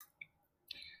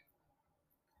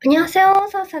안녕하세요、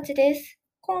ささちです。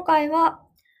今回は、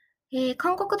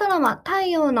韓国ドラマ太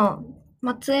陽の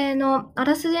末裔のあ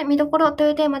らすじ見どころとい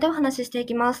うテーマでお話ししてい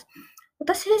きます。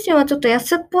私自身はちょっと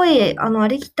安っぽい、あ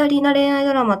りきたりな恋愛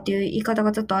ドラマっていう言い方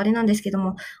がちょっとあれなんですけど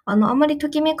も、あんまりと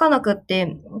きめかなくっ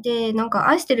て、で、なんか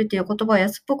愛してるっていう言葉を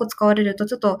安っぽく使われると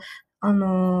ちょっと、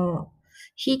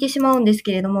引いてしまうんです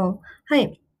けれども、は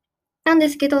い。なんで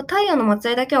すけど、太陽の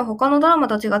末裔だけは他のドラマ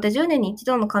と違って10年に一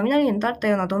度の雷に打たれた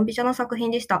ようなドンピシャな作品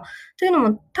でした。というの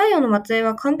も、太陽の末裔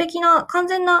は完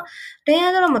全な恋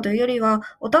愛ドラマというよりは、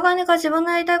お互いが自分の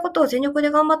やりたいことを全力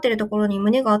で頑張っているところに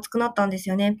胸が熱くなったんです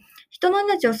よね。人の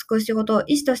命を救う仕事、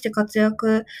医師として活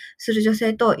躍する女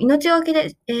性と、命がけ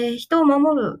で、人を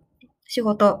守る仕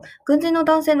事、軍人の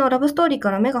男性のラブストーリー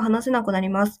から目が離せなくなり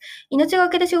ます。命が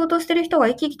けで仕事をしている人が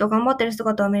生き生きと頑張っている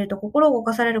姿を見ると心を動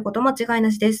かされること間違いな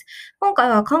しです。今回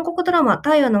は韓国ドラマ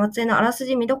太陽の末裔のあらす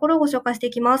じ見どころをご紹介して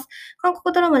いきます。韓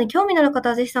国ドラマに興味のある方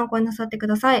はぜひ参考になさってく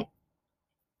ださい。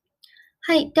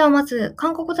はい。ではまず、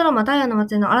韓国ドラマ太陽の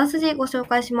末裔のあらすじご紹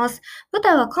介します。舞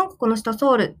台は韓国の首都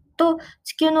ソウルと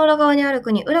地球の裏側にある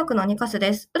国、ウラクの2カ所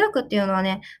です。ウラクっていうのは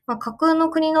ね、架空の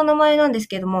国の名前なんです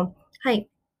けれども、はい。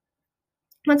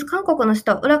まず韓国の首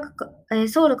都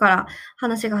ソウルから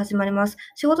話が始まります。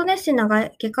仕事熱心な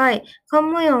外科医、カ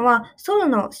ン・モヨンはソウル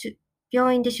の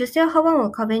病院で出世を阻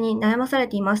む壁に悩まされ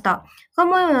ていました。カン・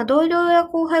モヨンは同僚や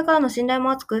後輩からの信頼も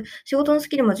厚く、仕事のス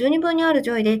キルも十二分にある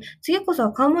上位で、次こそ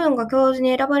はカン・モヨンが教授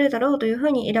に選ばれるだろうというふ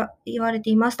うに言われて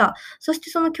いました。そし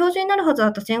てその教授になるはずだ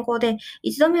った選考で、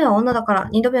一度目は女だから、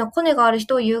二度目はコネがある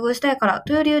人を優遇したいから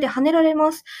という理由で跳ねら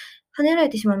れ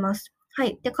てしまいます。は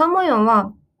い。で、カン・モヨン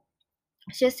は、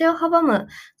出世を阻む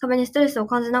壁にストレスを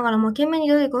感じながらも懸命に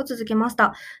努力を続けまし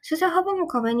た。出世を阻む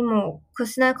壁にも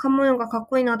屈しないカモヨンがかっ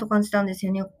こいいなと感じたんです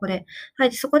よね、ここで。は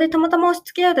い。そこでたまたま押し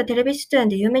付けられたテレビ出演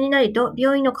で有名になり、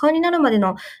病院の顔になるまで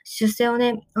の出世を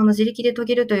ね、自力で遂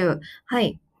げるという、は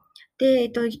い。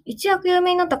で、一躍有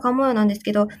名になったカモヨなんです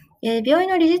けど、病院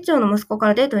の理事長の息子か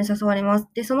らデートに誘われます。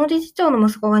で、その理事長の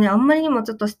息子がね、あんまりにも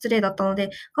ちょっと失礼だったの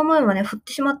で、カモヨはね、振っ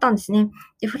てしまったんですね。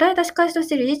で、振られた仕返しとし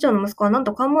て理事長の息子はなん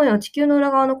とカモヨを地球の裏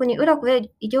側の国、ウラク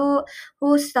へ医療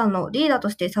奉仕団のリーダー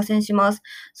として左遷します。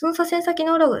その左遷先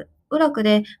のウラク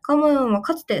で、カモヨンは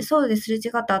かつてソウルですれ違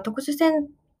った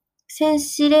戦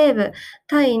士令部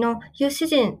隊の有志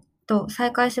人と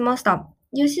再会しました。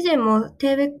有志人も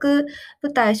テーベック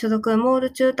部隊所属モー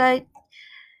ル中隊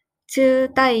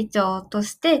長と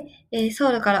して、ソ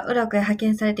ウルからウラクへ派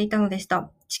遣されていたのでし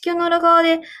た。地球の裏側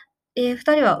で、二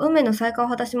人は運命の再会を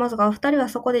果たしますが、二人は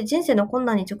そこで人生の困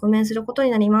難に直面すること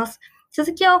になります。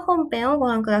続きは本編をご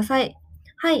覧ください。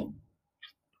はい。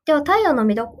では、太陽の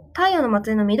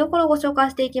末裔の見どころをご紹介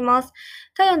していきます。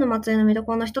太陽の末裔の見ど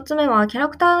ころの一つ目は、キャラ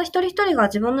クター一人一人が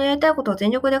自分のやりたいことを全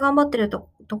力で頑張っていると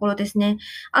ころですね。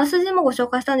あらすじでもご紹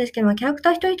介したんですけども、キャラクタ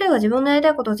ー一人一人が自分のやりた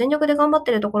いことを全力で頑張っ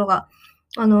ているところが、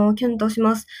キュンとし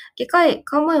ます。外科医、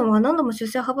カンモヨンは何度も出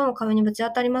世を阻む壁にぶち当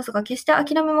たりますが、決して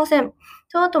諦めません。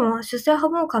その後も出世を阻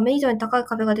む壁以上に高い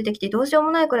壁が出てきて、どうしよう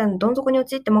もないくらいのどん底に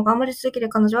陥っても頑張り続ける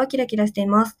彼女はキラキラしてい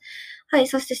ます。はい。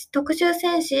そして、特殊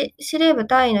戦士司令部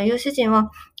隊員の有志陣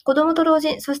は、子供と老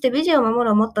人、そして美人を守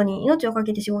るをモットーに命をか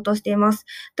けて仕事をしています。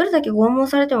どれだけ拷問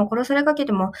されても殺されかけ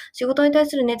ても、仕事に対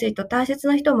する熱意と大切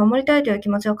な人を守りたいという気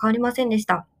持ちは変わりませんでし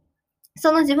た。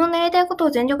その自分のやりたいことを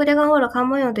全力で頑張るカン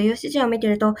モヨンという主人を見てい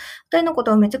ると、二人のこ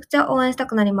とをめちゃくちゃ応援した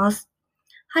くなります。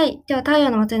はい。では、太陽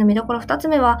の末裔の見どころ二つ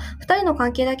目は、二人の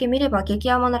関係だけ見れば激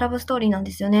甘なラブストーリーなん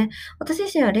ですよね。私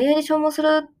自身は恋愛に消耗す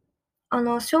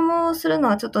るの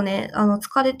はちょっとね、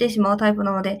疲れてしまうタイプ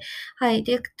なので、はい。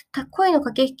で、恋の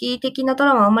駆け引き的なド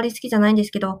ラマはあんまり好きじゃないんで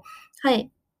すけど、はい。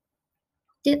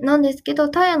なんですけど、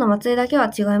太陽の末裔だけ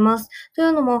は違います。とい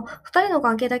うのも、二人の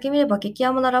関係だけ見れば激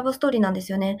甘なラブストーリーなんで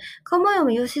すよね。カモヤも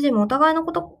ユーシジもお互いの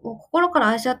ことを心から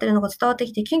愛し合ってるのが伝わって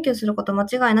きてキュンキュンすること間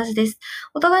違いなしです。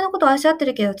お互いのことを愛し合って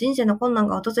るけど、人生の困難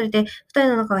が訪れて、二人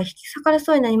の中が引き裂かれ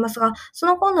そうになりますが、そ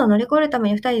の困難を乗り越えるため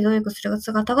に二人で努力する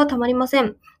姿がたまりませ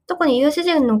ん。特にユーシ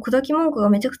ジの口説き文句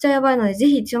がめちゃくちゃやばいので、ぜ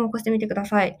ひ注目してみてくだ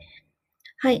さい。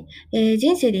はい。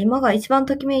人生で今が一番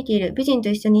ときめいている美人と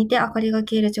一緒にいて明かりが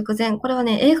消える直前。これは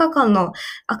ね、映画館の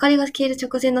明かりが消える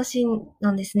直前のシーン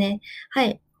なんですね。は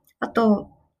い。あ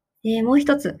と、もう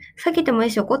一つ。避けてもい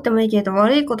いし怒ってもいいけれど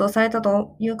悪いことをされた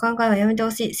という考えはやめてほ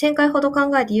しい。1000回ほど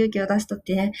考えて勇気を出したっ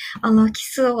てね、キ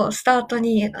スをした後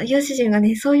に、ユシジンが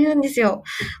ね、そう言うんですよ。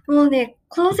もうね、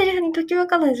このセリフにときめ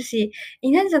かないし、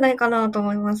いないんじゃないかなと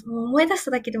思います。もう思い出し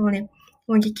ただけでもね、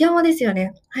もう激甘ですよ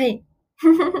ね。はい。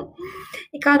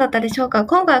いかがだったでしょうか。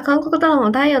今回は韓国ドラマ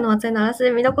太陽の末裔のあらすじ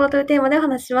見どころというテーマでお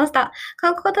話ししました。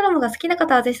韓国ドラマが好きな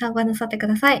方はぜひ参考になさってく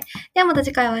ださい。ではまた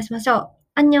次回お会いしましょう。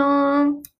アンニョン。